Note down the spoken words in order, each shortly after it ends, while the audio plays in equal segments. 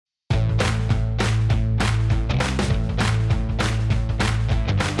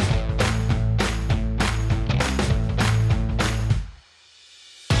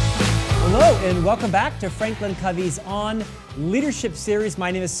and welcome back to Franklin Covey's On Leadership series. My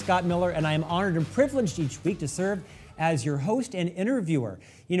name is Scott Miller, and I am honored and privileged each week to serve as your host and interviewer.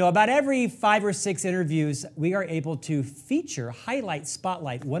 You know, about every 5 or 6 interviews, we are able to feature, highlight,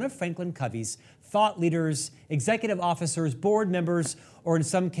 spotlight one of Franklin Covey's thought leaders, executive officers, board members, or in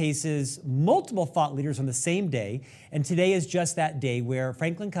some cases, multiple thought leaders on the same day. And today is just that day where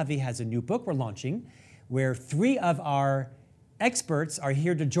Franklin Covey has a new book we're launching, where 3 of our experts are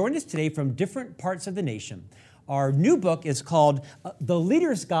here to join us today from different parts of the nation. Our new book is called The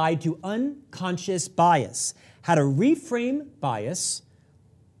Leader's Guide to Unconscious Bias: How to Reframe Bias,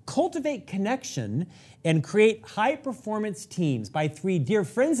 Cultivate Connection, and Create High-Performance Teams, by 3 dear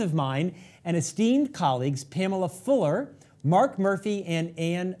friends of mine and esteemed colleagues, Pamela Fuller, Mark Murphy, and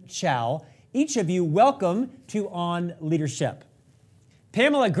Ann Chow. Each of you, welcome to On Leadership.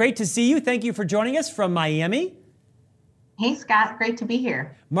 Pamela, great to see you. Thank you for joining us from Miami. Hey, Scott. Great to be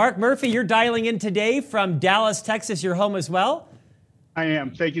here. Mark Murphy, you're dialing in today from Dallas, Texas, your home as well. I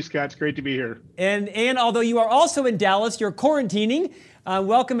am. Thank you, Scott. It's great to be here. And Ann, although you are also in Dallas, you're quarantining.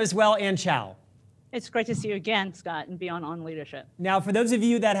 Welcome as well, Ann Chow. It's great to see you again, Scott, and be on Leadership. Now, for those of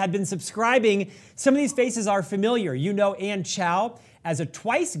you that have been subscribing, some of these faces are familiar. You know Ann Chow as a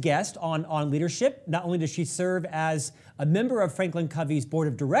twice guest on Leadership. Not only does she serve as a member of Franklin Covey's board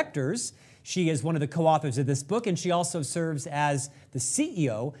of directors, she is one of the co-authors of this book, and she also serves as the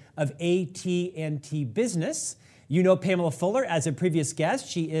CEO of AT&T Business. You know Pamela Fuller as a previous guest.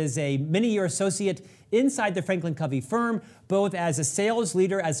 She is a many-year associate inside the Franklin Covey firm, both as a sales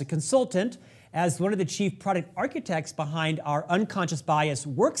leader, as a consultant, as one of the chief product architects behind our unconscious bias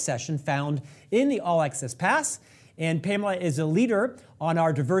work session found in the All Access Pass. And Pamela is a leader on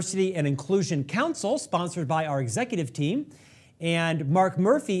our Diversity and Inclusion Council, sponsored by our executive team. And Mark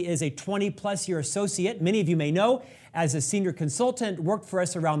Murphy is a 20-plus year associate, many of you may know, as a senior consultant, worked for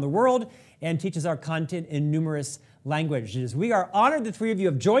us around the world, and teaches our content in numerous languages. We are honored the 3 of you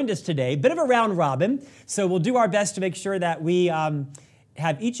have joined us today. Bit of a round robin, so we'll do our best to make sure that we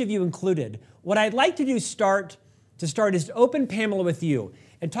have each of you included. What I'd like to do is to open Pamela with you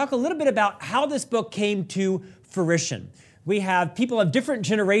and talk a little bit about how this book came to fruition. We have people of different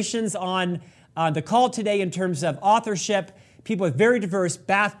generations on the call today in terms of authorship, people with very diverse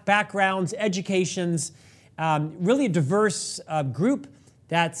backgrounds, educations, really a diverse group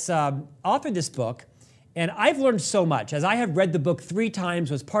that's authored this book. And I've learned so much. As I have read the book 3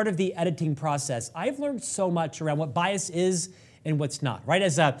 times, was part of the editing process, I've learned so much around what bias is and what's not, right?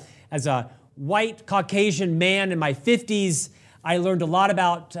 As a white Caucasian man in my 50s, I learned a lot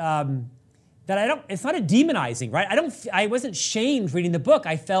about it's not a demonizing, right? I wasn't shamed reading the book.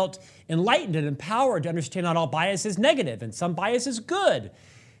 I felt enlightened and empowered to understand not all bias is negative and some bias is good.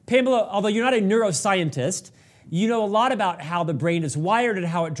 Pamela, although you're not a neuroscientist, you know a lot about how the brain is wired and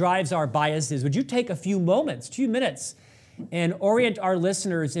how it drives our biases. Would you take a few moments, 2 minutes, and orient our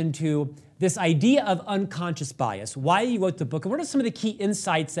listeners into this idea of unconscious bias, why you wrote the book, and what are some of the key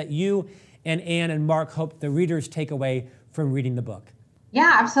insights that you and Ann and Mark hope the readers take away from reading the book?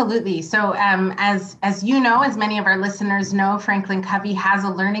 Yeah, absolutely. So as you know, as many of our listeners know, Franklin Covey has a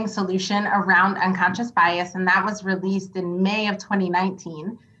learning solution around unconscious bias, and that was released in May of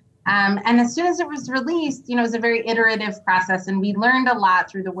 2019. And as soon as it was released, it was a very iterative process, and we learned a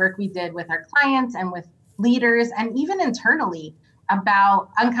lot through the work we did with our clients and with leaders and even internally about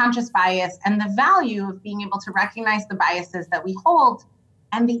unconscious bias and the value of being able to recognize the biases that we hold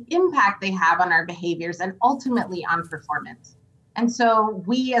and the impact they have on our behaviors and ultimately on performance. And so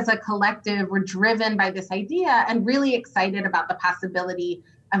we as a collective were driven by this idea and really excited about the possibility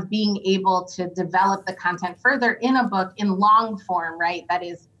of being able to develop the content further in a book in long form, right? That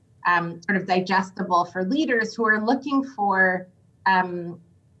is sort of digestible for leaders who are looking for, a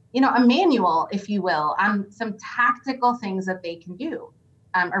manual, if you will, on some tactical things that they can do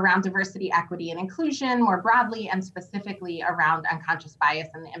around diversity, equity, and inclusion more broadly, and specifically around unconscious bias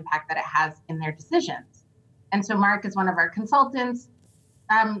and the impact that it has in their decisions. And so Mark is one of our consultants,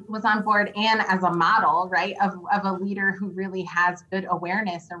 was on board, and as a model, right, of a leader who really has good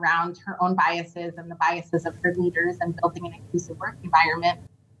awareness around her own biases and the biases of her leaders and building an inclusive work environment.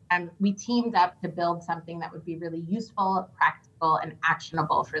 And we teamed up to build something that would be really useful, practical, and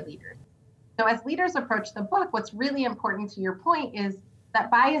actionable for leaders. So as leaders approach the book, what's really important to your point is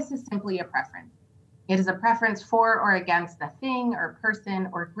that bias is simply a preference. It is a preference for or against a thing or person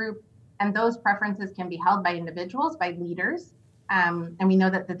or group. And those preferences can be held by individuals, by leaders. And we know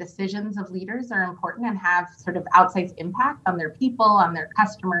that the decisions of leaders are important and have sort of outsized impact on their people, on their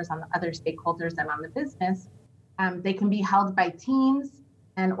customers, on the other stakeholders, and on the business. They can be held by teams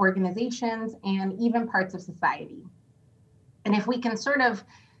and organizations and even parts of society. And if we can sort of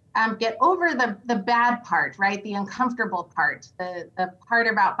get over the bad part, right? The uncomfortable part, the part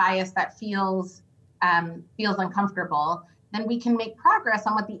about bias that feels uncomfortable, then we can make progress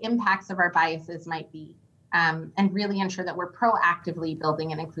on what the impacts of our biases might be, and really ensure that we're proactively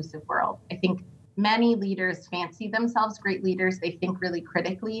building an inclusive world. I think many leaders fancy themselves great leaders. They think really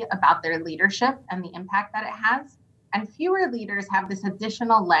critically about their leadership and the impact that it has. And fewer leaders have this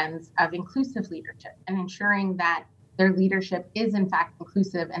additional lens of inclusive leadership and ensuring that their leadership is in fact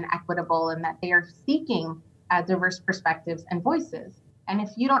inclusive and equitable, and that they are seeking diverse perspectives and voices. And if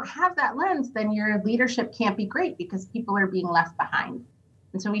you don't have that lens, then your leadership can't be great because people are being left behind.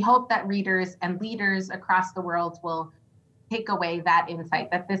 And so we hope that readers and leaders across the world will take away that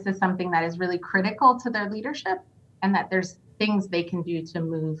insight, that this is something that is really critical to their leadership, and that there's things they can do to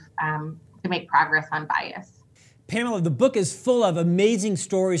move, to make progress on bias. Pamela, the book is full of amazing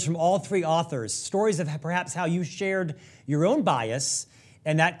stories from all three authors, stories of perhaps how you shared your own bias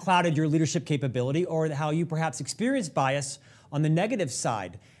and that clouded your leadership capability, or how you perhaps experienced bias on the negative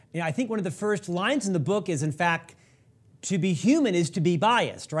side. I think one of the first lines in the book is, in fact, to be human is to be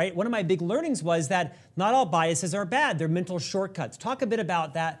biased, right? One of my big learnings was that not all biases are bad. They're mental shortcuts. Talk a bit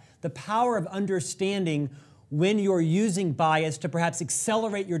about that, the power of understanding when you're using bias to perhaps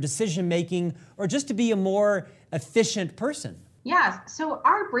accelerate your decision-making or just to be a more efficient person. Yeah, so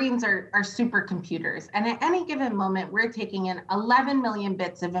our brains are supercomputers, and at any given moment, we're taking in 11 million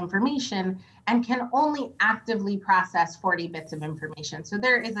bits of information and can only actively process 40 bits of information. So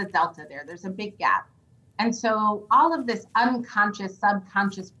there is a delta there, there's a big gap. And so all of this unconscious,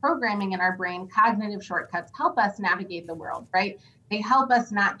 subconscious programming in our brain, cognitive shortcuts, help us navigate the world, right? They help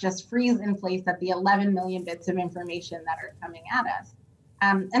us not just freeze in place at the 11 million bits of information that are coming at us.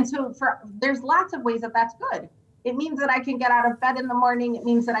 And so there's lots of ways that that's good. It means that I can get out of bed in the morning. It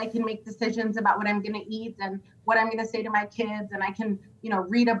means that I can make decisions about what I'm going to eat and what I'm going to say to my kids. And I can,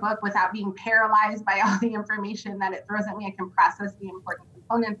 read a book without being paralyzed by all the information that it throws at me. I can process the important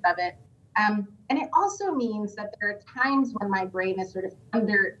components of it. And it also means that there are times when my brain is sort of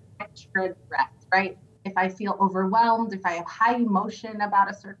under extra duress, right? If I feel overwhelmed, if I have high emotion about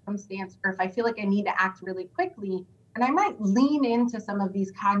a circumstance, or if I feel like I need to act really quickly, and I might lean into some of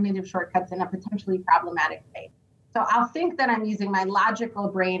these cognitive shortcuts in a potentially problematic way. So I'll think that I'm using my logical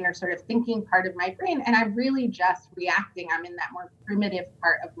brain or sort of thinking part of my brain, and I'm really just reacting. I'm in that more primitive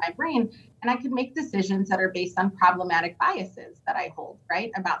part of my brain, and I can make decisions that are based on problematic biases that I hold,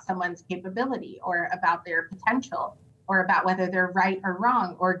 right? About someone's capability or about their potential or about whether they're right or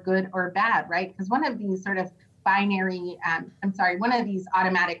wrong or good or bad, right? Because one of these sort of one of these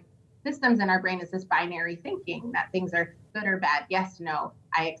automatic systems in our brain is this binary thinking that things are good or bad, yes, no,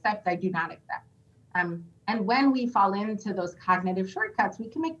 I accept, I do not accept. And when we fall into those cognitive shortcuts, we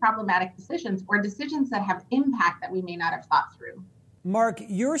can make problematic decisions or decisions that have impact that we may not have thought through. Mark,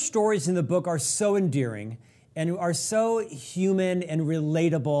 your stories in the book are so endearing and are so human and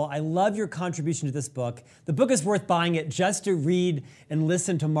relatable. I love your contribution to this book. The book is worth buying it just to read and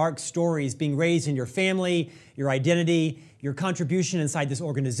listen to Mark's stories, being raised in your family, your identity, your contribution inside this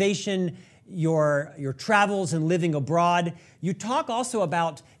organization, your travels and living abroad. You talk also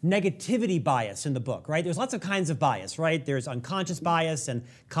about negativity bias in the book, right? There's lots of kinds of bias, right? There's unconscious bias and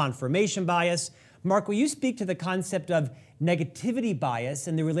confirmation bias. Mark, will you speak to the concept of negativity bias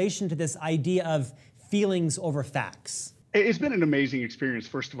and the relation to this idea of feelings over facts? It's been an amazing experience,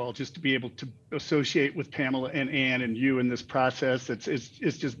 first of all, just to be able to associate with Pamela and Anne and you in this process. It's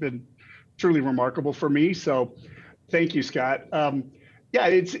just been truly remarkable for me. So thank you, Scott.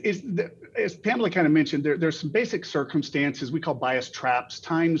 As Pamela kind of mentioned, there's some basic circumstances we call bias traps,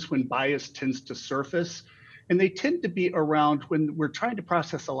 times when bias tends to surface. And they tend to be around when we're trying to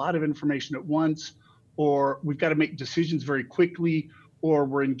process a lot of information at once, or we've got to make decisions very quickly, or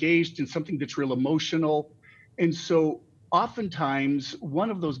we're engaged in something that's real emotional. And so oftentimes, one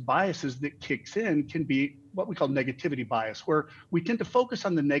of those biases that kicks in can be what we call negativity bias, where we tend to focus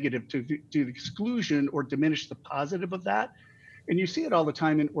on the negative to the exclusion or diminish the positive of that. And you see it all the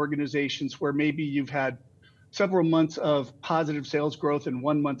time in organizations where maybe you've had several months of positive sales growth and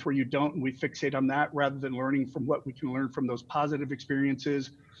 1 month where you don't, and we fixate on that rather than learning from what we can learn from those positive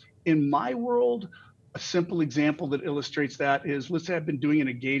experiences. In my world, a simple example that illustrates that is, let's say I've been doing an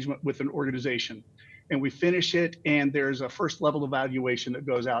engagement with an organization and we finish it and there's a first level evaluation that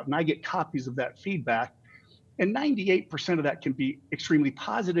goes out and I get copies of that feedback, and 98% of that can be extremely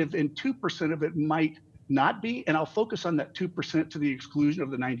positive and 2% of it might not be, and I'll focus on that 2% to the exclusion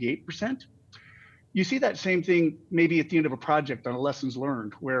of the 98%. You see that same thing maybe at the end of a project on a lessons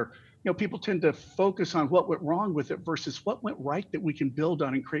learned, where people tend to focus on what went wrong with it versus what went right that we can build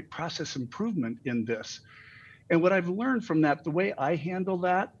on and create process improvement in this. And what I've learned from that, the way I handle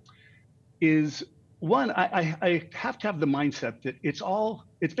that is one, I have to have the mindset that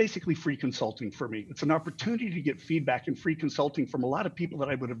it's basically free consulting for me. It's an opportunity to get feedback and free consulting from a lot of people that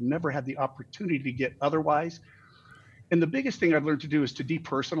I would have never had the opportunity to get otherwise. And the biggest thing I've learned to do is to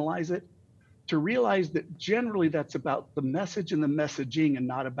depersonalize it, to realize that generally that's about the message and the messaging and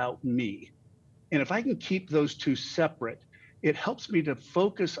not about me. And if I can keep those two separate, it helps me to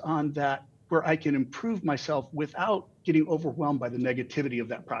focus on that where I can improve myself without getting overwhelmed by the negativity of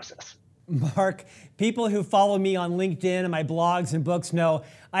that process. Mark, people who follow me on LinkedIn and my blogs and books know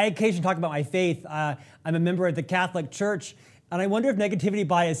I occasionally talk about my faith. I'm a member of the Catholic Church, and I wonder if negativity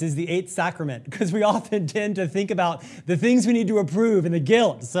bias is the eighth sacrament, because we often tend to think about the things we need to approve and the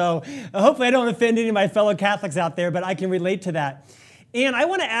guilt. So hopefully I don't offend any of my fellow Catholics out there, but I can relate to that. And I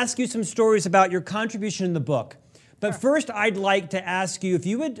want to ask you some stories about your contribution in the book. But first, I'd like to ask you if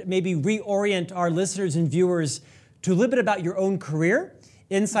you would maybe reorient our listeners and viewers to a little bit about your own career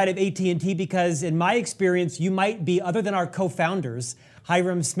inside of AT&T, because in my experience, you might be, other than our co-founders,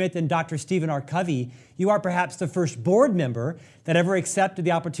 Hiram Smith and Dr. Stephen R. Covey, you are perhaps the first board member that ever accepted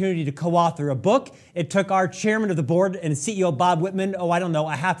the opportunity to co-author a book. It took our chairman of the board and CEO, Bob Whitman,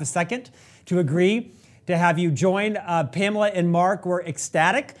 a half a second to agree to have you join. Pamela and Mark were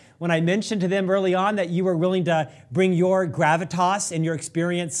ecstatic when I mentioned to them early on that you were willing to bring your gravitas and your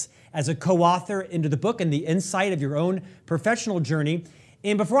experience as a co-author into the book and the insight of your own professional journey.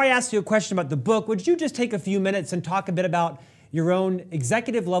 And before I ask you a question about the book, would you just take a few minutes and talk a bit about your own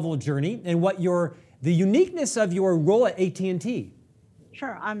executive level journey and what the uniqueness of your role at AT&T?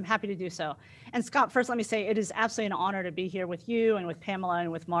 Sure, I'm happy to do so. And Scott, first let me say it is absolutely an honor to be here with you and with Pamela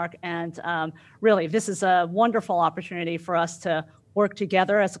and with Mark. And really, this is a wonderful opportunity for us to work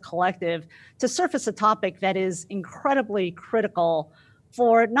together as a collective to surface a topic that is incredibly critical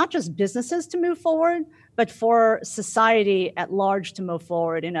for not just businesses to move forward, but for society at large to move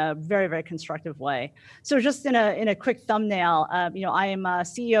forward in a very, very constructive way. So just in a quick thumbnail, I am a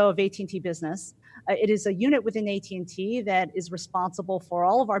CEO of AT&T Business. It is a unit within AT&T that is responsible for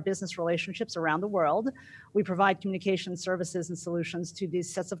all of our business relationships around the world. We provide communication services and solutions to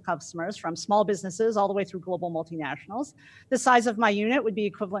these sets of customers, from small businesses all the way through global multinationals. The size of my unit would be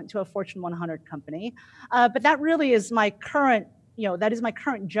equivalent to a Fortune 100 company. But that really is my current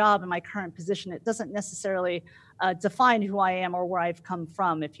job and my current position. It doesn't necessarily define who I am or where I've come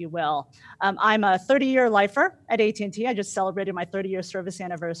from, if you will. I'm a 30-year lifer at AT&T. I just celebrated my 30-year service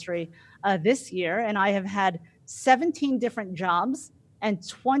anniversary this year, and I have had 17 different jobs and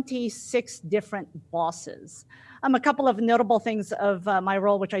 26 different bosses. A couple of notable things of my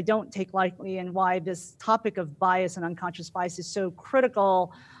role, which I don't take lightly, and why this topic of bias and unconscious bias is so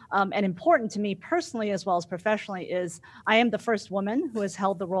critical and important to me personally as well as professionally, is I am the first woman who has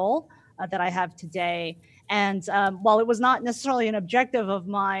held the role that I have today. And while it was not necessarily an objective of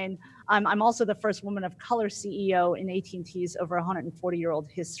mine, I'm also the first woman of color CEO in AT&T's over 140-year-old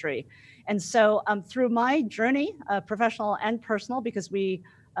history. And so through my journey, professional and personal, because they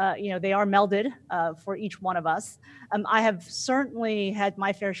are melded for each one of us, I have certainly had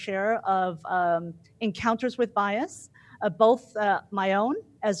my fair share of encounters with bias, both my own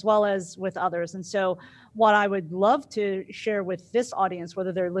as well as with others. And so what I would love to share with this audience,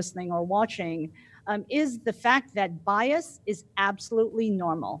 whether they're listening or watching, is the fact that bias is absolutely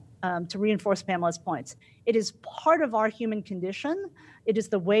normal. To reinforce Pamela's points, it is part of our human condition. It is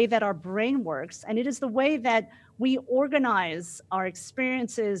the way that our brain works, and it is the way that we organize our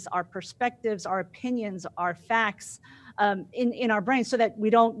experiences, our perspectives, our opinions, our facts in our brain, so that we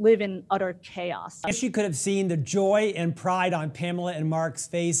don't live in utter chaos. I wish you could have seen the joy and pride on Pamela and Mark's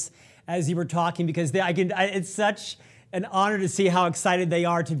face as you were talking, because it's such an honor to see how excited they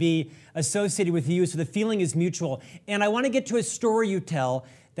are to be associated with you. So the feeling is mutual. And I want to get to a story you tell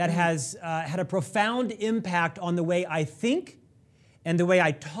that has had a profound impact on the way I think and the way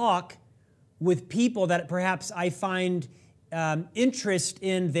I talk with people that perhaps I find interest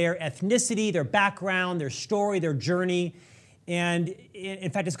in their ethnicity, their background, their story, their journey. And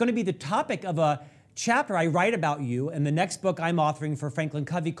in fact, it's going to be the topic of a chapter I write about you in the next book I'm authoring for Franklin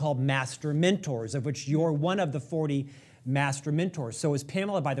Covey called Master Mentors, of which you're one of the 40 master mentors. So is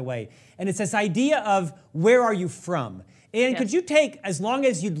Pamela, by the way. And it's this idea of where are you from? And could you take as long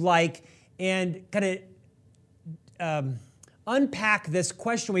as you'd like and kind of unpack this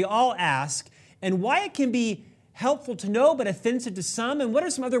question we all ask and why it can be helpful to know but offensive to some, and what are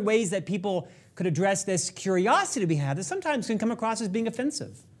some other ways that people could address this curiosity we have that sometimes can come across as being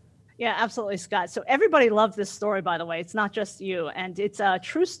offensive? Yeah, absolutely, Scott. So everybody loves this story, by the way. It's not just you, and it's a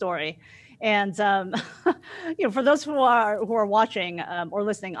true story. And for those who are watching or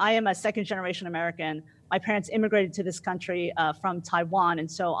listening, I am a second-generation American My parents immigrated to this country from Taiwan,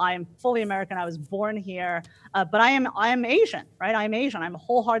 and so I am fully American. I was born here, but I am Asian, right? I am Asian. I'm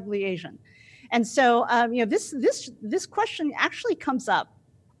wholeheartedly Asian, and so this question actually comes up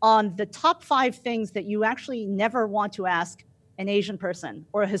on the top 5 things that you actually never want to ask an Asian person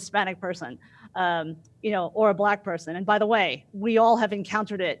or a Hispanic person, or a Black person. And by the way, we all have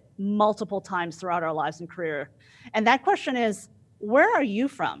encountered it multiple times throughout our lives and career. And that question is, where are you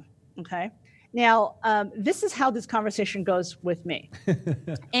from? Okay. Now, this is how this conversation goes with me.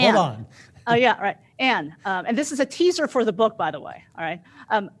 Hold on. Oh, yeah, right. Anne, and this is a teaser for the book, by the way. All right.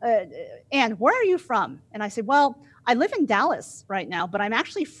 Anne, where are you from? And I say, well, I live in Dallas right now, but I'm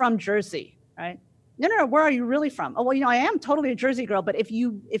actually from Jersey, right? No, where are you really from? Oh, well, I am totally a Jersey girl, but if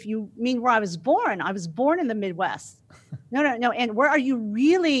you mean where I was born in the Midwest. No. And where are you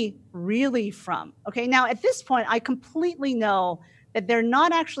really from? Okay, now at this point, I completely know that they're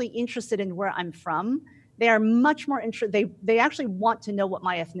not actually interested in where I'm from. They are much more interested. They actually want to know what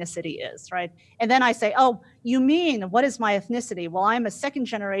my ethnicity is, right? And then I say, oh, you mean, what is my ethnicity? Well, I'm a second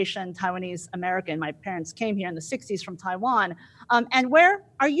generation Taiwanese American. My parents came here in the 60s from Taiwan. And where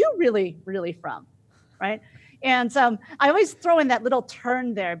are you really from, right? And I always throw in that little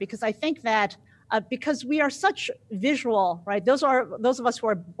turn there because I think that because we are such visual, right? Those of us who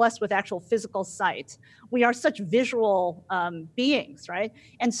are blessed with actual physical sight. We are such visual beings, right?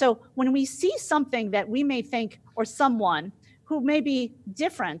 And so when we see something that we may think, or someone who may be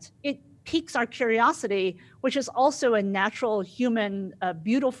different, it piques our curiosity, which is also a natural human,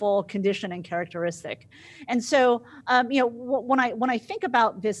 beautiful condition and characteristic. And so, when I think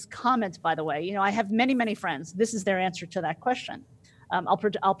about this comment, by the way, I have many friends. This is their answer to that question.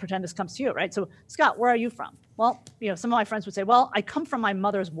 I'll pretend this comes to you, right? So, Scott, where are you from? Well, some of my friends would say, well, I come from my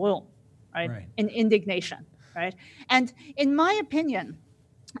mother's womb, right? In indignation, right? And in my opinion,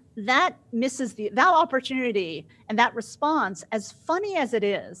 that misses that opportunity and that response, as funny as it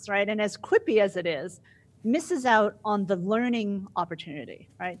is, right? And as quippy as it is, misses out on the learning opportunity,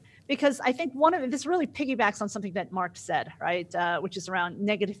 right? Because I think this really piggybacks on something that Mark said, right? Which is around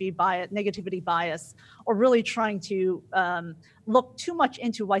negativity bias, or really trying to look too much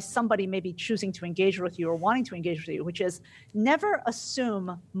into why somebody may be choosing to engage with you or wanting to engage with you, which is never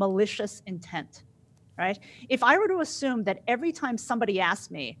assume malicious intent, right? If I were to assume that every time somebody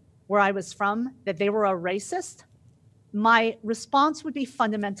asked me where I was from, that they were a racist, my response would be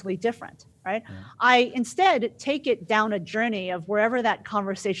fundamentally different, right? Yeah. I instead take it down a journey of wherever that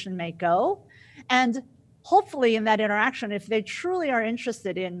conversation may go. And hopefully in that interaction, if they truly are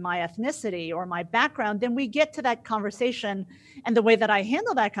interested in my ethnicity or my background, then we get to that conversation, and the way that I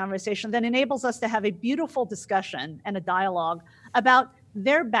handle that conversation then enables us to have a beautiful discussion and a dialogue about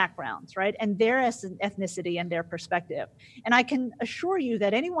their backgrounds, right? And their ethnicity and their perspective. And I can assure you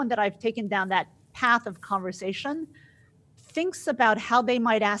that anyone that I've taken down that path of conversation thinks about how they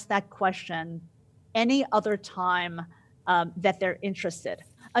might ask that question any other time that they're interested.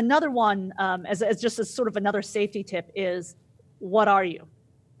 Another one, as just as sort of another safety tip, is what are you,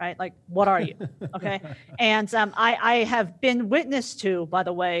 right? Like, what are you, okay? And I have been witness to, by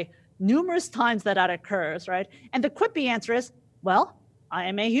the way, numerous times that occurs, right? And the quippy answer is, well, I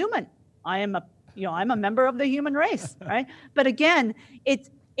am a human. I'm a member of the human race, right? But again,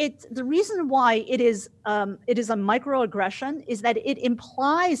 the reason why it is a microaggression is that it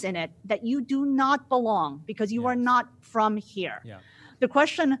implies in it that you do not belong because you are not from here. Yeah. The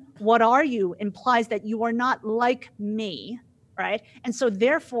question, what are you, implies that you are not like me, right? And so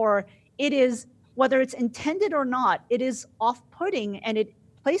therefore, it is, whether it's intended or not, it is off-putting, and it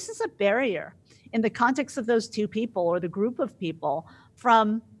places a barrier in the context of those two people or the group of people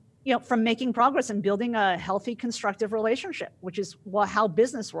from making progress and building a healthy, constructive relationship, which is how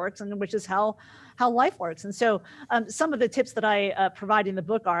business works and which is how life works. And so some of the tips that I provide in the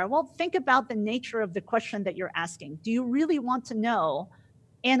book are, well, think about the nature of the question that you're asking. Do you really want to know?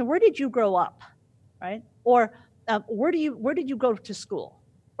 And where did you grow up, right? Or where did you go to school?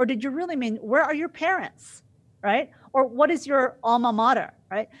 Or did you really mean, where are your parents, right? Or what is your alma mater,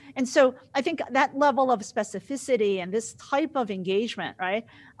 right? And so I think that level of specificity and this type of engagement, right?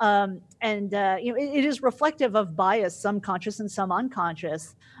 It is reflective of bias, some conscious and some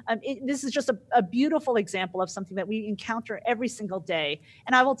unconscious. This is just a beautiful example of something that we encounter every single day.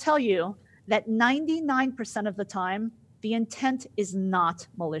 And I will tell you that 99% of the time, the intent is not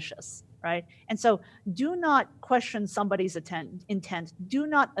malicious, right? And so do not question somebody's intent. Do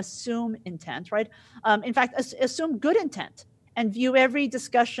not assume intent, right? In fact, assume good intent and view every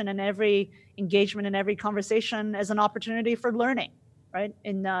discussion and every engagement and every conversation as an opportunity for learning, right?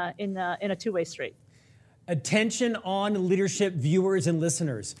 In a two-way street. Attention on leadership viewers and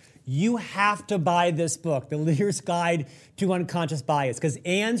listeners. you have to buy this book, The Leader's Guide to Unconscious Bias, because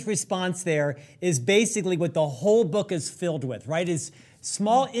Anne's response there is basically what the whole book is filled with, right? Is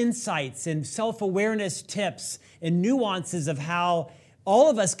small insights and self-awareness tips and nuances of how all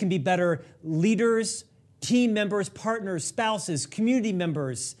of us can be better leaders, team members, partners, spouses, community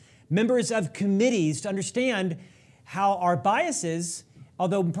members, members of committees, to understand how our biases,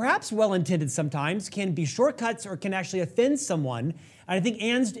 although perhaps well-intended sometimes, can be shortcuts or can actually offend someone. And I think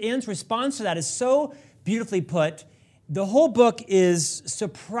Anne's response to that is so beautifully put. The whole book is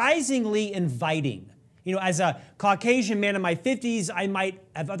surprisingly inviting. You know, as a Caucasian man in my 50s, I might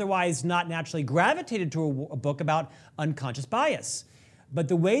have otherwise not naturally gravitated to a book about unconscious bias. But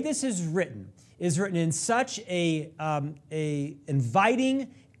the way this is written in such a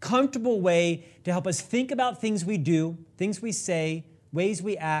inviting, comfortable way to help us think about things we do, things we say, ways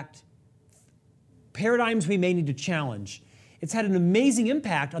we act, paradigms we may need to challenge. It's had an amazing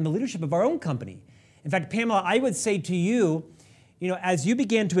impact on the leadership of our own company. In fact, Pamela, I would say to you, as you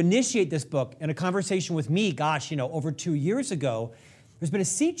began to initiate this book in a conversation with me, over 2 years ago, there's been a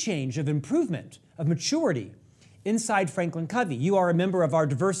sea change of improvement, of maturity inside Franklin Covey. You are a member of our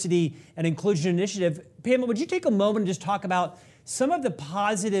Diversity and Inclusion Initiative. Pamela, would you take a moment and just talk about some of the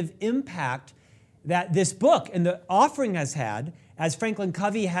positive impact that this book and the offering has had as Franklin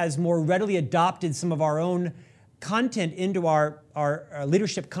Covey has more readily adopted some of our own content into our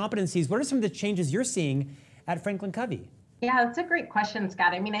leadership competencies? What are some of the changes you're seeing at Franklin Covey? Yeah, that's a great question,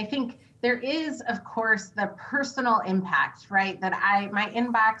 Scott. I mean, I think there is, of course, the personal impact, right? That my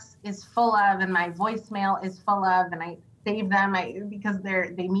inbox is full of, and my voicemail is full of, and I save them because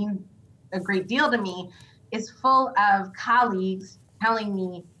they mean a great deal to me, is full of colleagues telling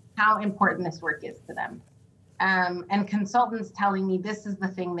me how important this work is to them. And consultants telling me this is the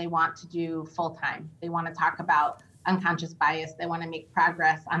thing they want to do full time. They want to talk about unconscious bias. They want to make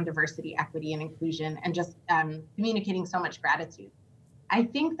progress on diversity, equity, and inclusion, and just communicating so much gratitude. I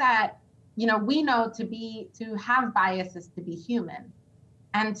think that, we know to have bias is to be human,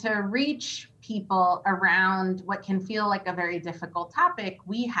 and to reach people around what can feel like a very difficult topic,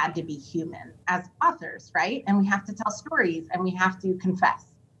 we had to be human as authors, right? And we have to tell stories, and we have to confess,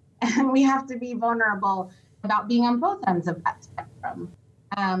 and we have to be vulnerable about being on both ends of that spectrum.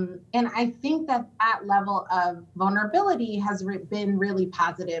 And I think that level of vulnerability has been really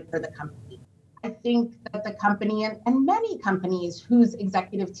positive for the company. I think that the company and many companies whose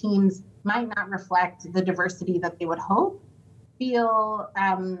executive teams might not reflect the diversity that they would hope feel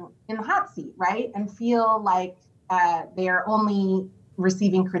in the hot seat, right? And feel like they are only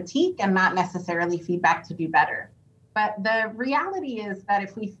receiving critique and not necessarily feedback to do better. But the reality is that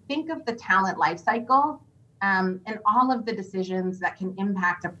if we think of the talent lifecycle, and all of the decisions that can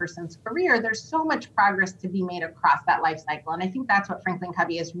impact a person's career, there's so much progress to be made across that life cycle. And I think that's what Franklin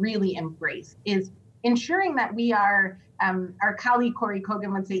Covey has really embraced, is ensuring that we are, our colleague Corey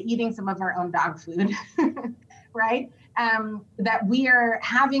Kogan would say, eating some of our own dog food, right? That we are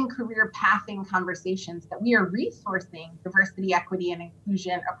having career pathing conversations, that we are resourcing diversity, equity, and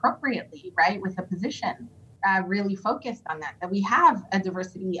inclusion appropriately, right? With a position really focused on that we have a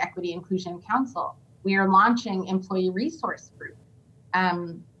diversity, equity, inclusion council. We are launching employee resource group.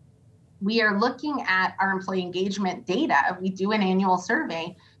 We are looking at our employee engagement data. We do an annual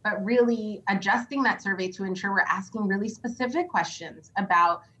survey, but really adjusting that survey to ensure we're asking really specific questions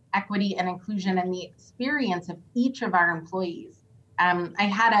about equity and inclusion and the experience of each of our employees. I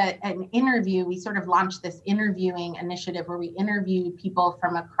had an interview. We sort of launched this interviewing initiative where we interviewed people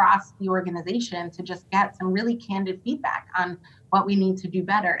from across the organization to just get some really candid feedback on what we need to do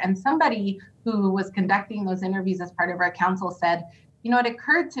better. And somebody who was conducting those interviews as part of our council said, it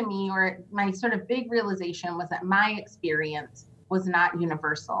occurred to me, or my sort of big realization was that my experience was not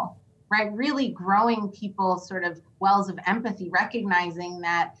universal, right? Really growing people's sort of wells of empathy, recognizing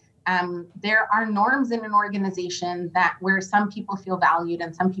that there are norms in an organization where some people feel valued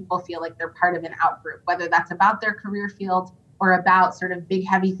and some people feel like they're part of an out-group, whether that's about their career field or about sort of big,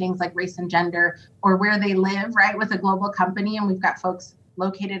 heavy things like race and gender, or where they live, right, with a global company. And we've got folks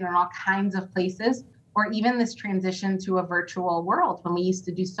located in all kinds of places, or even this transition to a virtual world when we used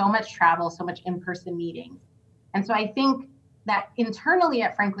to do so much travel, so much in-person meetings. And so I think that internally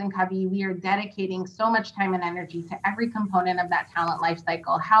at Franklin Covey, we are dedicating so much time and energy to every component of that talent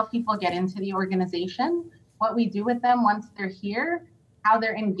lifecycle, how people get into the organization, what we do with them once they're here, how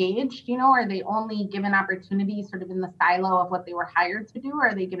they're engaged, are they only given opportunities sort of in the silo of what they were hired to do, or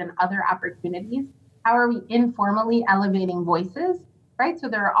are they given other opportunities? How are we informally elevating voices, right? So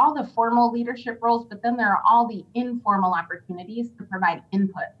there are all the formal leadership roles, but then there are all the informal opportunities to provide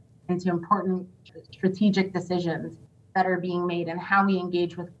input into important strategic decisions. that are being made and how we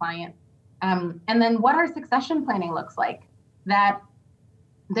engage with clients. And then what our succession planning looks like, that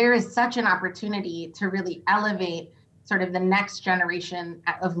there is such an opportunity to really elevate sort of the next generation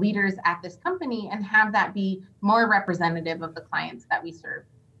of leaders at this company and have that be more representative of the clients that we serve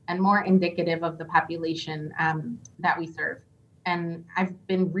and more indicative of the population that we serve. And I've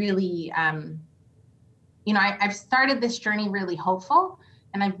been really, I've started this journey really hopeful,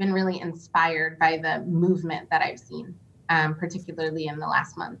 and I've been really inspired by the movement that I've seen, particularly in the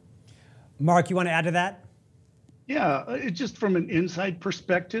last month. Mark, you want to add to that? Yeah, just from an inside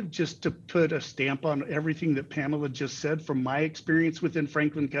perspective, just to put a stamp on everything that Pamela just said from my experience within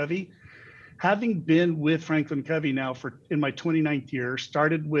Franklin Covey, having been with Franklin Covey now in my 29th year,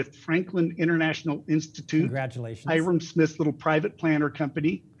 started with Franklin International Institute. Congratulations. Hiram Smith's little private planner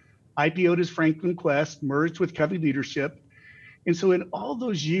company, IPO'd as Franklin Quest, merged with Covey Leadership. And so in all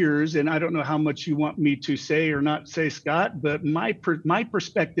those years, and I don't know how much you want me to say or not say, Scott, but my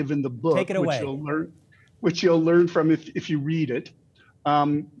perspective in the book, take it away, which you'll learn from if you read it,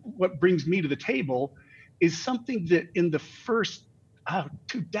 what brings me to the table is something that in the first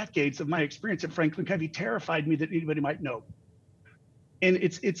 2 decades of my experience at Franklin Covey terrified me that anybody might know. And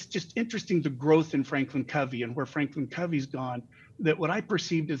it's just interesting, the growth in Franklin Covey and where Franklin Covey's gone, that what I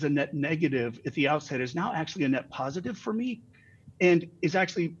perceived as a net negative at the outset is now actually a net positive for me, and is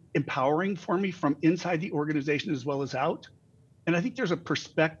actually empowering for me from inside the organization as well as out. And I think there's a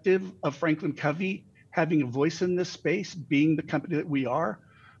perspective of Franklin Covey having a voice in this space, being the company that we are,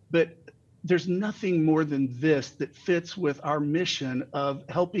 but there's nothing more than this that fits with our mission of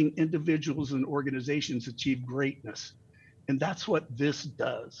helping individuals and organizations achieve greatness. And that's what this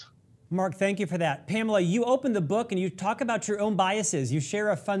does. Mark, thank you for that. Pamela, you open the book and you talk about your own biases. You share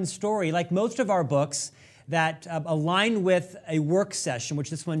a fun story, like most of our books that align with a work session, which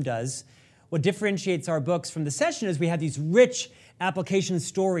this one does. What differentiates our books from the session is we have these rich application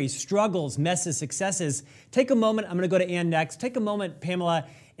stories, struggles, messes, successes. Take a moment. I'm going to go to Ann next. Take a moment, Pamela,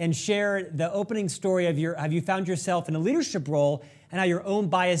 and share the opening story of have you found yourself in a leadership role and how your own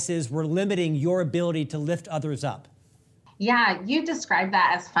biases were limiting your ability to lift others up. Yeah, you described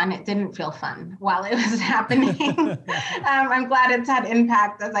that as fun. It didn't feel fun while it was happening. I'm glad it's had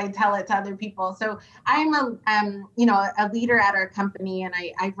impact as I tell it to other people. So I'm a leader at our company, and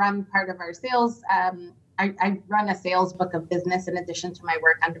I run part of our sales. I run a sales book of business in addition to my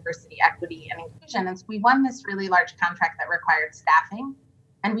work on diversity, equity, and inclusion. And so we won this really large contract that required staffing.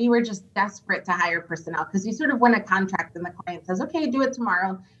 And we were just desperate to hire personnel, because you sort of win a contract and the client says, okay, do it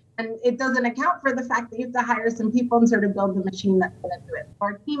tomorrow. And it doesn't account for the fact that you have to hire some people and sort of build the machine that's going to do it. So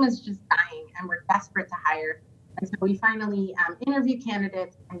our team is just dying and we're desperate to hire. And so we finally interview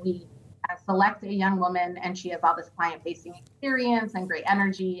candidates, and we select a young woman, and she has all this client-facing experience and great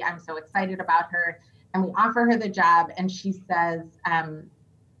energy. I'm so excited about her. And we offer her the job, and she says,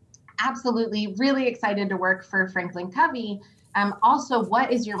 absolutely, really excited to work for Franklin Covey. Also,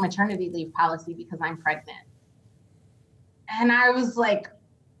 what is your maternity leave policy, because I'm pregnant? And I was like,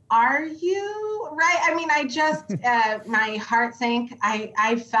 are you right? I mean, I just, my heart sank.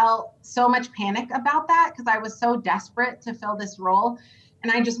 I felt so much panic about that because I was so desperate to fill this role.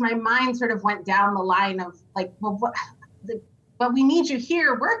 And my mind sort of went down the line of like, well, but we need you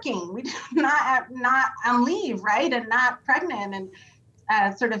here working. We not on leave, right? And not pregnant,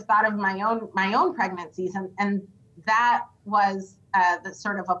 and sort of thought of my own pregnancies. And that was the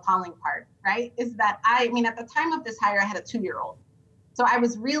sort of appalling part, right? Is that at the time of this hire, I had a 2-year-old. So I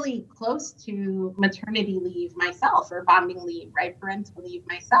was really close to maternity leave myself, or bonding leave, right? Parental leave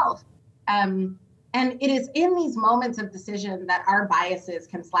myself. And it is in these moments of decision that our biases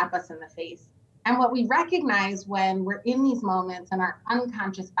can slap us in the face. And what we recognize when we're in these moments and our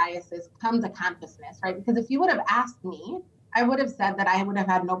unconscious biases come to consciousness, right? Because if you would have asked me, I would have said that I would have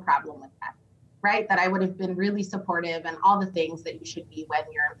had no problem with that, right? That I would have been really supportive and all the things that you should be when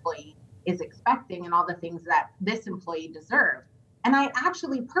your employee is expecting, and all the things that this employee deserved. And I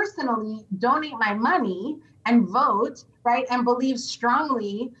actually personally donate my money and vote, right? And believe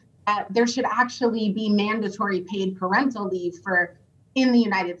strongly that there should actually be mandatory paid parental leave in the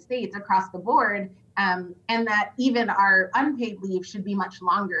United States across the board. And that even our unpaid leave should be much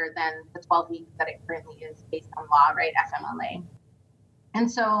longer than the 12 weeks that it currently is based on law, right? FMLA.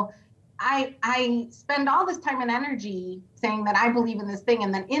 And so I spend all this time and energy saying that I believe in this thing.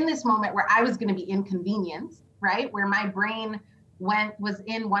 And then in this moment where I was going to be inconvenienced, right? Where my brain was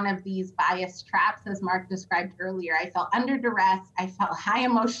in one of these bias traps, as Mark described earlier. I felt under duress. I felt high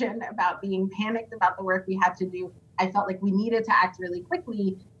emotion about being panicked about the work we had to do. I felt like we needed to act really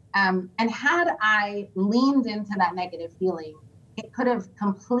quickly. And had I leaned into that negative feeling, it could have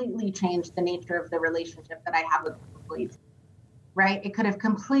completely changed the nature of the relationship that I have with employees, right? It could have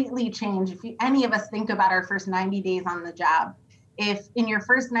completely changed. If any of us think about our first 90 days on the job, if in your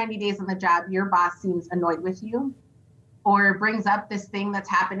first 90 days on the job, your boss seems annoyed with you or brings up this thing that's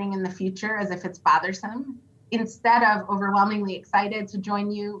happening in the future as if it's bothersome, instead of overwhelmingly excited to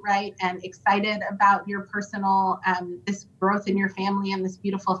join you, right? And excited about your personal, this growth in your family and this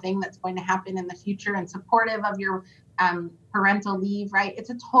beautiful thing that's going to happen in the future and supportive of your parental leave, right? It's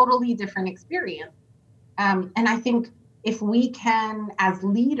a totally different experience. And I think if we can, as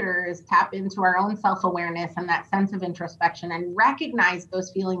leaders, tap into our own self-awareness and that sense of introspection and recognize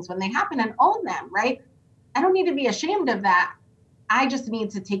those feelings when they happen and own them, right? I don't need to be ashamed of that. I just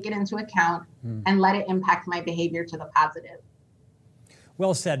need to take it into account and let it impact my behavior to the positive.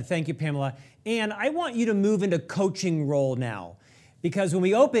 Well said. Thank you, Pamela. And I want you to move into coaching role now, because when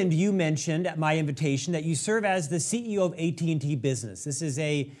we opened, you mentioned at my invitation that you serve as the CEO of AT&T Business. This is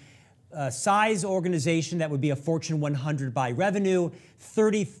a size organization that would be a Fortune 100 by revenue,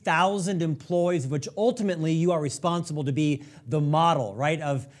 30,000 employees, of which ultimately you are responsible to be the model, right,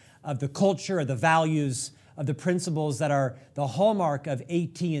 of the culture, of the values, of the principles that are the hallmark of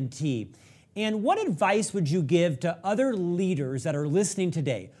AT&T. And what advice would you give to other leaders that are listening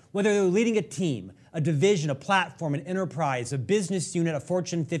today, whether they're leading a team, a division, a platform, an enterprise, a business unit, a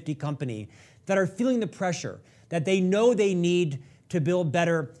Fortune 50 company, that are feeling the pressure, that they know they need to build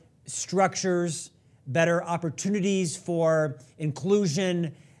better structures, better opportunities for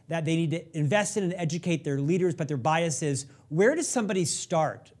inclusion, that they need to invest in and educate their leaders, but their bias is, where does somebody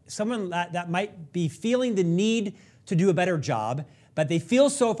start? Someone that might be feeling the need to do a better job, but they feel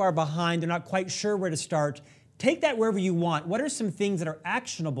so far behind, they're not quite sure where to start. Take that wherever you want. What are some things that are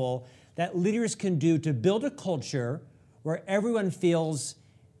actionable that leaders can do to build a culture where everyone feels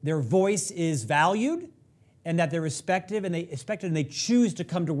their voice is valued and that they're respected and they choose to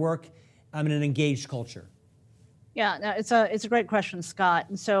come to work in an engaged culture? Yeah, no, it's a great question, Scott.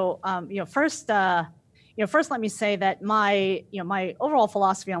 And so, first, let me say that my overall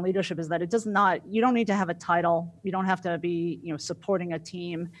philosophy on leadership is that you don't need to have a title. You don't have to be, supporting a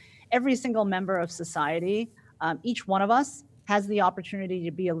team. Every single member of society, each one of us has the opportunity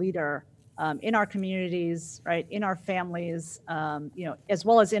to be a leader in our communities, right, in our families, as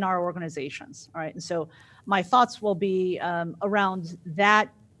well as in our organizations, right? And so my thoughts will be around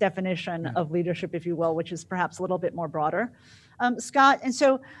that definition of leadership, if you will, which is perhaps a little bit more broader, Scott. And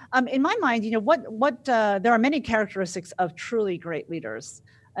so in my mind, there are many characteristics of truly great leaders.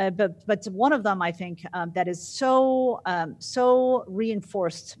 But one of them, I think, that is so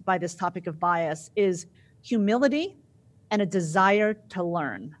reinforced by this topic of bias is humility and a desire to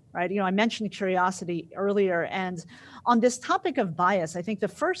learn, right? I mentioned curiosity earlier, and on this topic of bias, I think the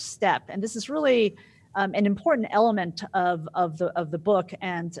first step, and this is really an important element of the book,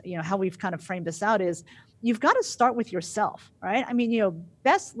 and how we've kind of framed this out, is you've got to start with yourself, right? I mean,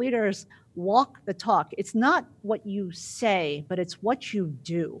 best leaders walk the talk. It's not what you say, but it's what you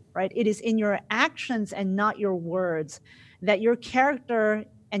do, right? It is in your actions and not your words that your character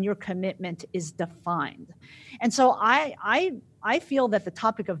and your commitment is defined. And so I feel that the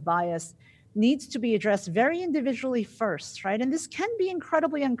topic of bias needs to be addressed very individually first, right? And this can be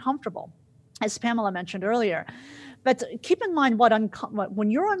incredibly uncomfortable, as Pamela mentioned earlier. But keep in mind when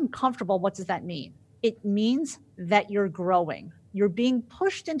you're uncomfortable, what does that mean? It means that you're growing. You're being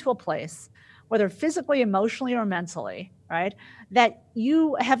pushed into a place, whether physically, emotionally, or mentally, right, that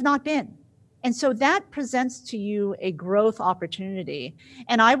you have not been. And so that presents to you a growth opportunity.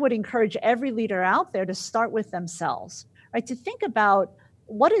 And I would encourage every leader out there to start with themselves, right? To think about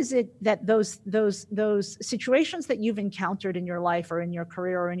what is it that those situations that you've encountered in your life or in your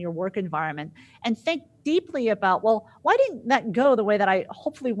career or in your work environment, and think deeply about, well, why didn't that go the way that I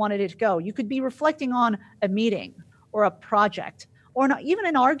hopefully wanted it to go? You could be reflecting on a meeting or a project or even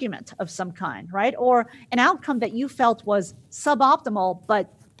an argument of some kind, right? Or an outcome that you felt was suboptimal,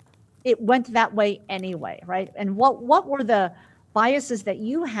 but it went that way anyway, right? And what were the biases that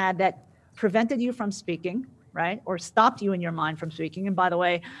you had that prevented you from speaking, right? Or stopped you in your mind from speaking? And by the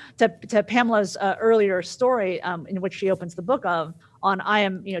way, to Pamela's earlier story, in which she opens the book on I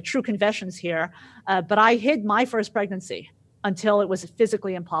am, true confessions here, but I hid my first pregnancy until it was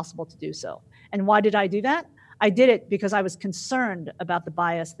physically impossible to do so. And why did I do that? I did it because I was concerned about the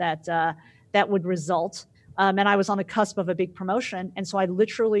bias that would result. And I was on the cusp of a big promotion. And so I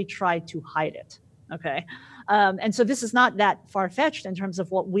literally tried to hide it. Okay. And so this is not that far-fetched in terms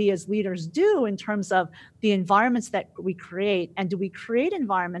of what we as leaders do in terms of the environments that we create. And do we create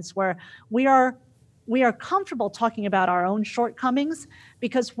environments where we are comfortable talking about our own shortcomings?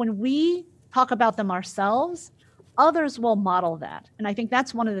 Because when we talk about them ourselves, others will model that. And I think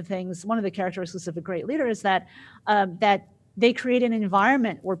that's one of the characteristics of a great leader is that that they create an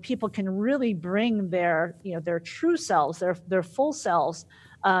environment where people can really bring their true selves, their full selves,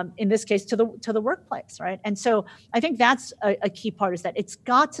 in this case, to the workplace, right? And so I think that's a key part, is that it's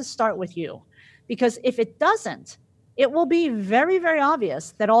got to start with you, because if it doesn't, it will be very, very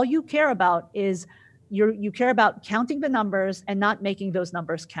obvious that all you care about is you care about counting the numbers and not making those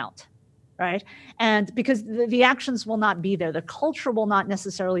numbers count, right? And because the actions will not be there, the culture will not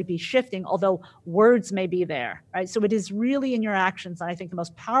necessarily be shifting, although words may be there, right? So it is really in your actions. And I think the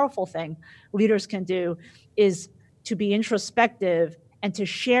most powerful thing leaders can do is to be introspective and to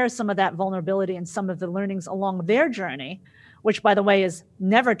share some of that vulnerability and some of the learnings along their journey, which, by the way, is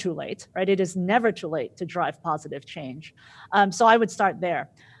never too late, right? It is never too late to drive positive change. So I would start there.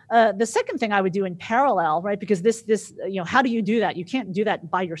 The second thing I would do in parallel, right? Because this, how do you do that? You can't do that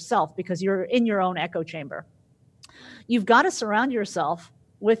by yourself because you're in your own echo chamber. You've got to surround yourself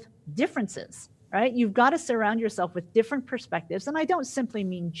with differences, right? You've got to surround yourself with different perspectives. And I don't simply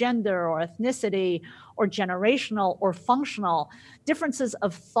mean gender or ethnicity or generational or functional differences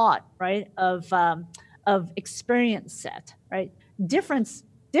of thought, right? Of experience set, right?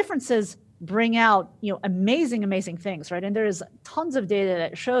 Differences bring out, amazing things, right? And there's tons of data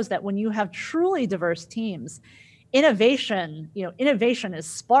that shows that when you have truly diverse teams, innovation is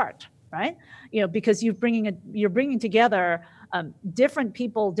sparked, right? Because you're bringing together different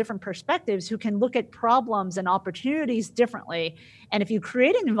people, different perspectives who can look at problems and opportunities differently. And if you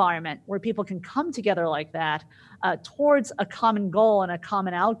create an environment where people can come together like that towards a common goal and a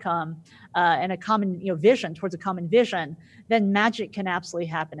common outcome and a common vision, towards a common vision, then magic can absolutely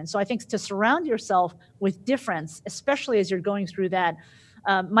happen. And so I think to surround yourself with difference, especially as you're going through that,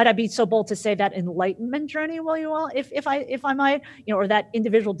 might I be so bold to say that enlightenment journey, if I might, or that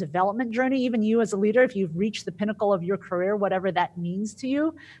individual development journey, even you as a leader, if you've reached the pinnacle of your career, whatever that means to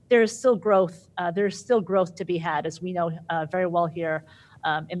you, there's still growth. There's still growth to be had, as we know very well here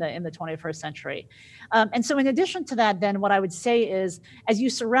in the 21st century. And so in addition to that, then what I would say is, as you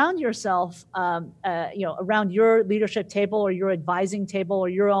surround yourself, around your leadership table or your advising table or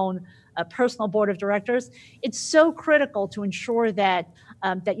your own personal board of directors, it's so critical to ensure that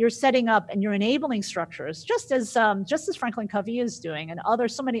that you're setting up and you're enabling structures, just as Franklin Covey is doing, and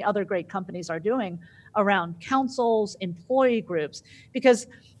so many other great companies are doing, around councils, employee groups, because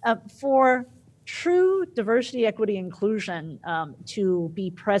for true diversity, equity, inclusion to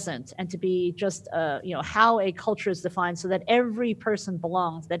be present and to be just how a culture is defined, so that every person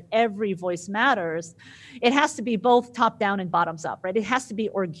belongs, that every voice matters, it has to be both top down and bottoms up, right? It has to be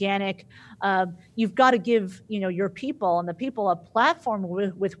organic. You've got to give your people and the people a platform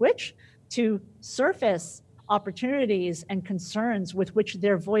with which to surface opportunities and concerns with which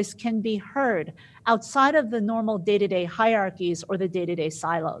their voice can be heard outside of the normal day-to-day hierarchies or the day-to-day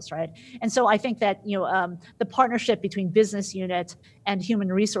silos, right? And so I think that the partnership between business unit and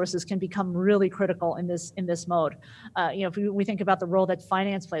human resources can become really critical in this mode. If we think about the role that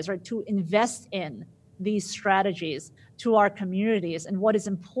finance plays, right, to invest in these strategies to our communities and what is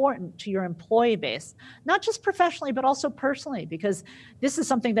important to your employee base, not just professionally, but also personally, because this is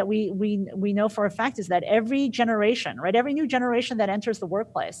something that we know for a fact, is that every generation, right, every new generation that enters the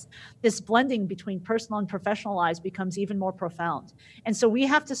workplace, this blending between personal and professional lives becomes even more profound. And so we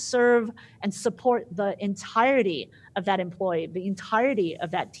have to serve and support the entirety of that employee, the entirety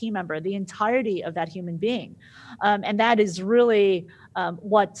of that team member, the entirety of that human being. And that is really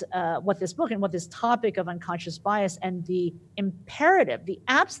what this book and what this topic of unconscious bias and the imperative, the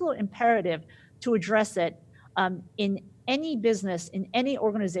absolute imperative to address it in any business, in any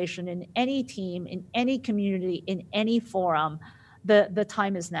organization, in any team, in any community, in any forum, the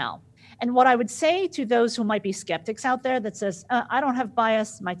time is now. And what I would say to those who might be skeptics out there that says, I don't have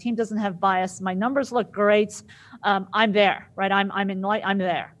bias, my team doesn't have bias, my numbers look great, I'm there, right? I'm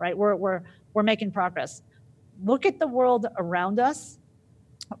there, right? We're making progress. Look at the world around us.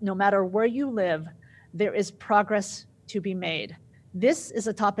 No matter where you live, there is progress to be made. This is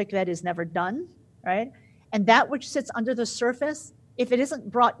a topic that is never done, right? And that which sits under the surface, if it isn't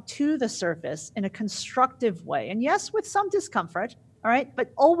brought to the surface in a constructive way, and yes, with some discomfort, all right,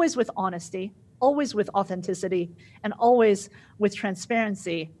 but always with honesty, always with authenticity, and always with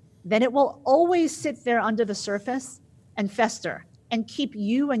transparency, then it will always sit there under the surface and fester and keep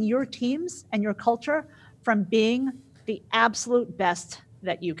you and your teams and your culture from being the absolute best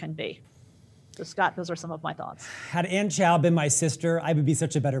that you can be. So Scott, those are some of my thoughts. Had Ann Chow been my sister, I would be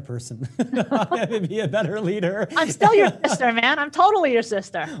such a better person. I would be a better leader. I'm still your sister, man. I'm totally your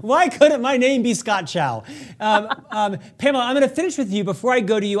sister. Why couldn't my name be Scott Chow? Pamela, I'm going to finish with you. Before I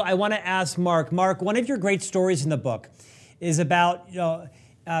go to you, I want to ask Mark. Mark, one of your great stories in the book is about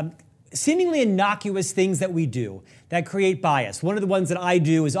seemingly innocuous things that we do that create bias. One of the ones that I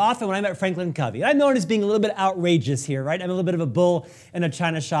do is often when I'm at Franklin Covey. I'm known as being a little bit outrageous here, right? I'm a little bit of a bull in a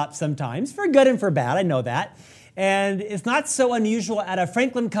china shop sometimes, for good and for bad, I know that. And it's not so unusual at a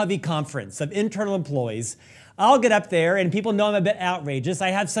Franklin Covey conference of internal employees. I'll get up there and people know I'm a bit outrageous. I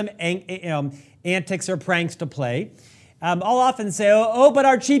have some antics or pranks to play. I'll often say, but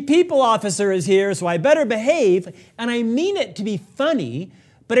our chief people officer is here, so I better behave. And I mean it to be funny,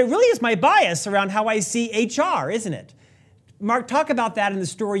 but it really is my bias around how I see HR, isn't it? Mark, talk about that in the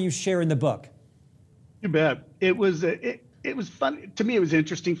story you share in the book. You bet. It was fun. To me, it was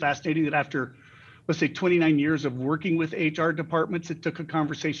interesting, fascinating that after, let's say, 29 years of working with HR departments, it took a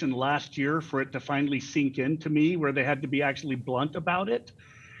conversation last year for it to finally sink into me where they had to be actually blunt about it.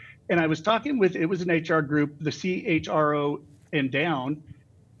 And I was talking with, it was an HR group, the CHRO and down,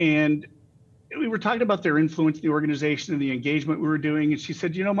 and we were talking about their influence in the organization and the engagement we were doing. And she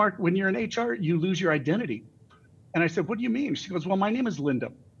said, Mark, when you're in HR, you lose your identity. And I said, what do you mean? She goes, well, my name is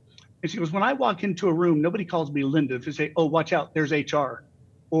Linda. And she goes, when I walk into a room, nobody calls me Linda. If they say, oh, watch out, there's HR.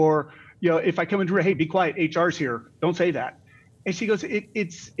 Or, if I come into a, hey, be quiet, HR's here. Don't say that. And she goes,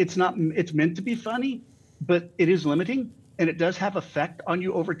 it's meant to be funny, but it is limiting. And it does have effect on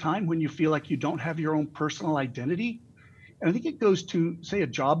you over time when you feel like you don't have your own personal identity. And I think it goes to, say, a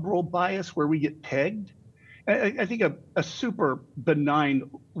job role bias where we get pegged. I think a super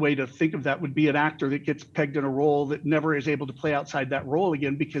benign way to think of that would be an actor that gets pegged in a role that never is able to play outside that role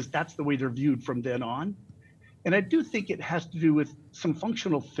again because that's the way they're viewed from then on. And I do think it has to do with some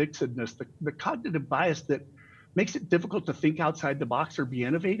functional fixedness, the cognitive bias that makes it difficult to think outside the box or be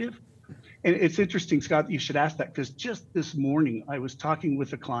innovative. And it's interesting, Scott, that you should ask that because just this morning I was talking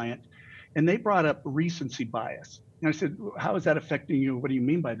with a client and they brought up recency bias. And I said, how is that affecting you? What do you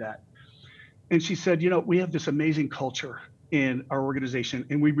mean by that? And she said, we have this amazing culture in our organization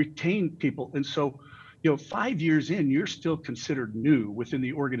and we retain people. And so, 5 years in, you're still considered new within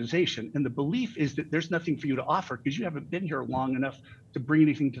the organization. And the belief is that there's nothing for you to offer because you haven't been here long enough to bring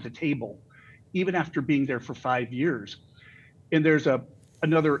anything to the table, even after being there for 5 years. And there's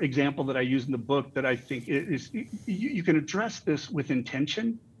another example that I use in the book that I think is you can address this with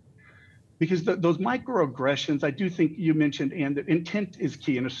intention. Because those microaggressions, I do think you mentioned, and that intent is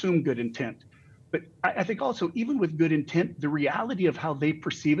key and assume good intent. But I think also, even with good intent, the reality of how they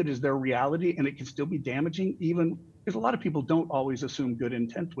perceive it is their reality, and it can still be damaging, even because a lot of people don't always assume good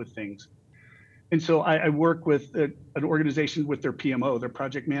intent with things. And so I work with an organization with their PMO, their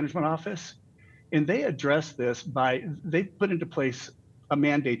project management office, and they address this they put into place a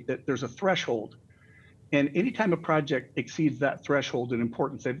mandate that there's a threshold. And anytime a project exceeds that threshold in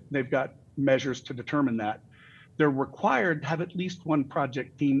importance, they've got measures to determine that. They're required to have at least one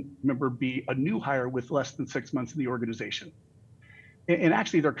project team member be a new hire with less than 6 months in the organization. And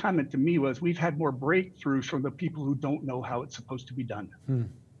actually their comment to me was, we've had more breakthroughs from the people who don't know how it's supposed to be done.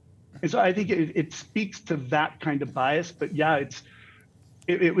 And so I think it speaks to that kind of bias. But yeah,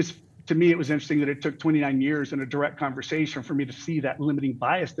 it was, to me, it was interesting that it took 29 years in a direct conversation for me to see that limiting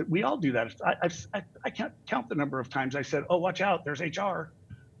bias, that we all do that. I can't count the number of times I said, oh, watch out, there's HR.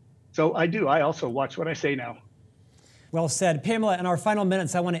 So I do. I also watch what I say now. Well said. Pamela, in our final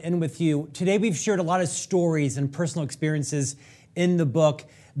minutes, I want to end with you. Today, we've shared a lot of stories and personal experiences in the book.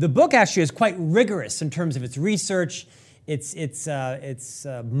 The book actually is quite rigorous in terms of its research, its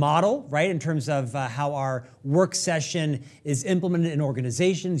model, right, in terms of how our work session is implemented in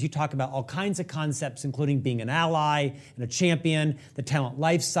organizations. You talk about all kinds of concepts, including being an ally and a champion, the talent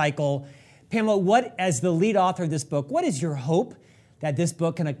life cycle. Pamela, what, as the lead author of this book, what is your hope that this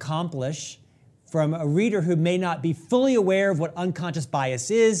book can accomplish from a reader who may not be fully aware of what unconscious bias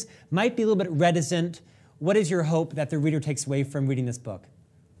is, might be a little bit reticent? What is your hope that the reader takes away from reading this book?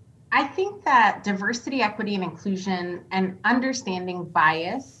 I think that diversity, equity, and inclusion and understanding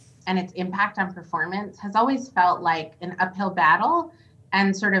bias and its impact on performance has always felt like an uphill battle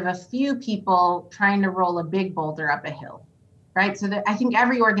and sort of a few people trying to roll a big boulder up a hill, right? So I think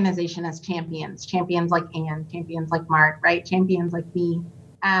every organization has champions like Ann, champions like Mark, right? Champions like me,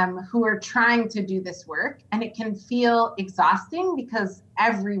 who are trying to do this work. And it can feel exhausting because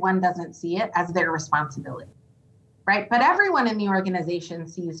everyone doesn't see it as their responsibility, right? But everyone in the organization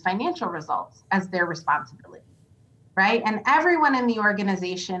sees financial results as their responsibility, right? And everyone in the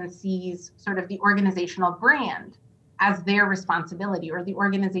organization sees sort of the organizational brand as their responsibility, or the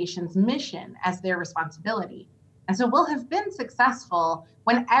organization's mission as their responsibility. And so we'll have been successful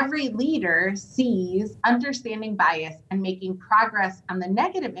when every leader sees understanding bias and making progress on the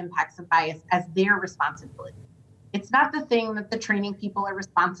negative impacts of bias as their responsibility. It's not the thing that the training people are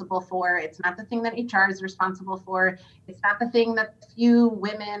responsible for. It's not the thing that HR is responsible for. It's not the thing that few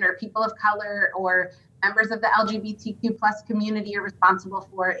women or people of color or members of the LGBTQ plus community are responsible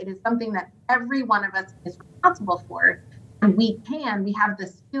for. It is something that every one of us is responsible for. And we have the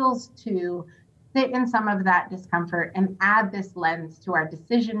skills to sit in some of that discomfort and add this lens to our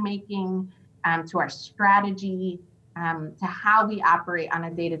decision-making, to our strategy, to how we operate on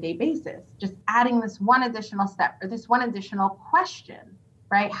a day-to-day basis. Just adding this one additional step or this one additional question,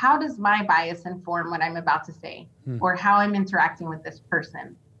 right? How does my bias inform what I'm about to say, or how I'm interacting with this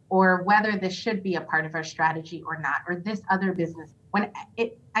person, or whether this should be a part of our strategy or not, or this other business?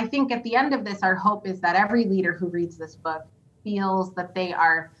 I think at the end of this, our hope is that every leader who reads this book feels that they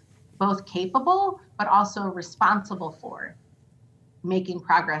are both capable, but also responsible for making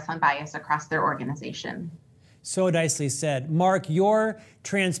progress on bias across their organization. So nicely said. Mark, your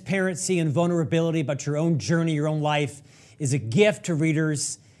transparency and vulnerability about your own journey, your own life, is a gift to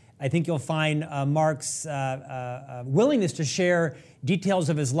readers. I think you'll find Mark's willingness to share details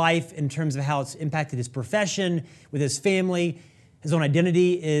of his life in terms of how it's impacted his profession, with his family, his own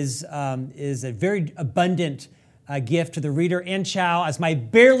identity is a very abundant gift to the reader. And Chow, as my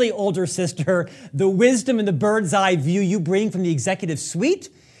barely older sister, the wisdom and the bird's eye view you bring from the executive suite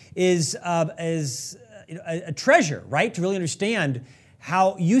is a treasure, right? To really understand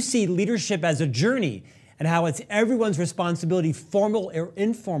how you see leadership as a journey and how it's everyone's responsibility, formal or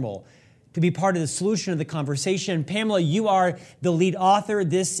informal, to be part of the solution of the conversation. Pamela, you are the lead author.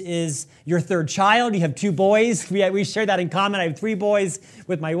 This is your third child. You have 2 boys. We share that in common. I have 3 boys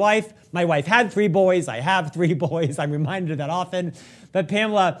with my wife. My wife had 3 boys. I have 3 boys. I'm reminded of that often. But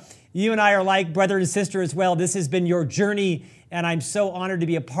Pamela, you and I are like brother and sister as well. This has been your journey, and I'm so honored to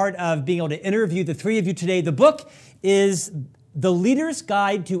be a part of being able to interview the 3 of you today. The book is The Leader's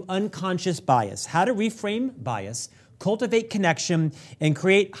Guide to Unconscious Bias: How to Reframe Bias, Cultivate Connection, and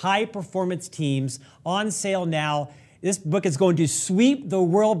Create High-Performance Teams. On sale now. This book is going to sweep the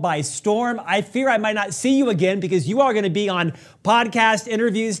world by storm. I fear I might not see you again because you are going to be on podcast,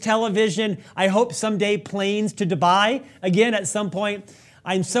 interviews, television. I hope someday planes to Dubai again at some point.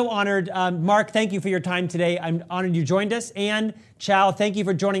 I'm so honored. Mark, thank you for your time today. I'm honored you joined us. And Chow, thank you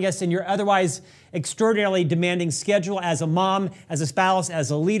for joining us in your otherwise extraordinarily demanding schedule as a mom, as a spouse, as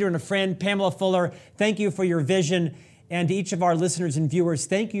a leader and a friend. Pamela Fuller, thank you for your vision. And to each of our listeners and viewers,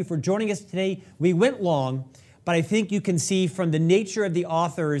 thank you for joining us today. We went long, but I think you can see from the nature of the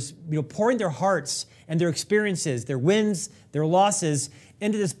authors, pouring their hearts and their experiences, their wins, their losses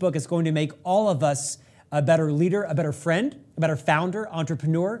into this book is going to make all of us a better leader, a better friend, a better founder,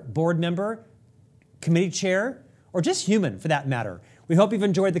 entrepreneur, board member, committee chair, or just human for that matter. We hope you've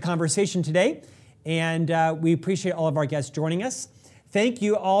enjoyed the conversation today, and we appreciate all of our guests joining us. Thank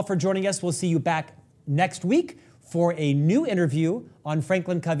you all for joining us. We'll see you back next week for a new interview on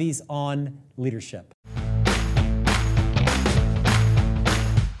Franklin Covey's On Leadership.